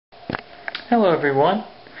Hello everyone.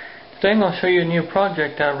 Today I'm going to show you a new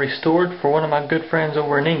project I restored for one of my good friends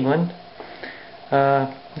over in England.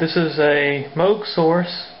 This is a Moog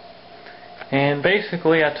Source, and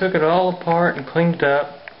basically I took it all apart and cleaned it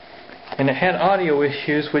up, and it had audio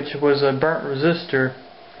issues, which was a burnt resistor,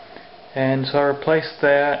 and so I replaced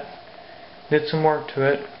that, did some work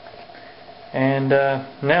to it, and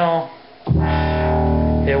now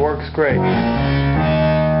it works great.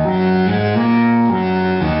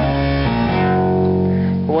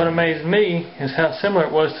 What amazed me is how similar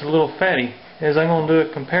it was to the Little Fatty, as I'm going to do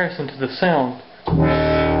a comparison to the sound.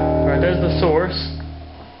 Alright, there's the source.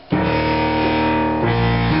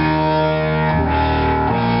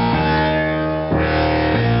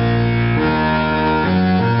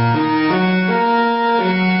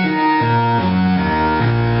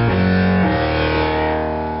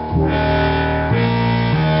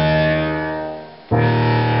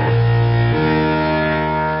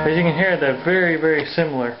 As you can hear, they're very, very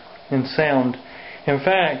similar in sound. In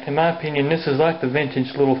fact, in my opinion, this is like the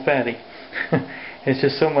vintage Little Fatty. It's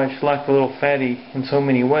just so much like the Little Fatty in so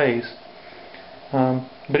many ways.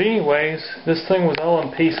 But anyways, this thing was all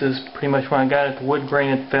in pieces pretty much when I got it. The wood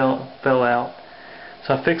grain had fell out.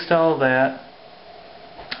 So I fixed all of that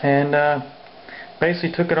and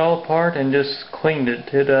basically took it all apart and just cleaned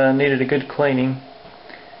it. It needed a good cleaning.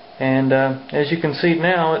 And as you can see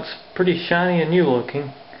now, it's pretty shiny and new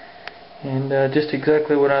looking. And just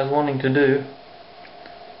exactly what I was wanting to do.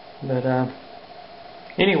 But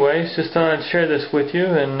anyways, just thought I'd share this with you,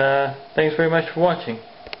 and thanks very much for watching.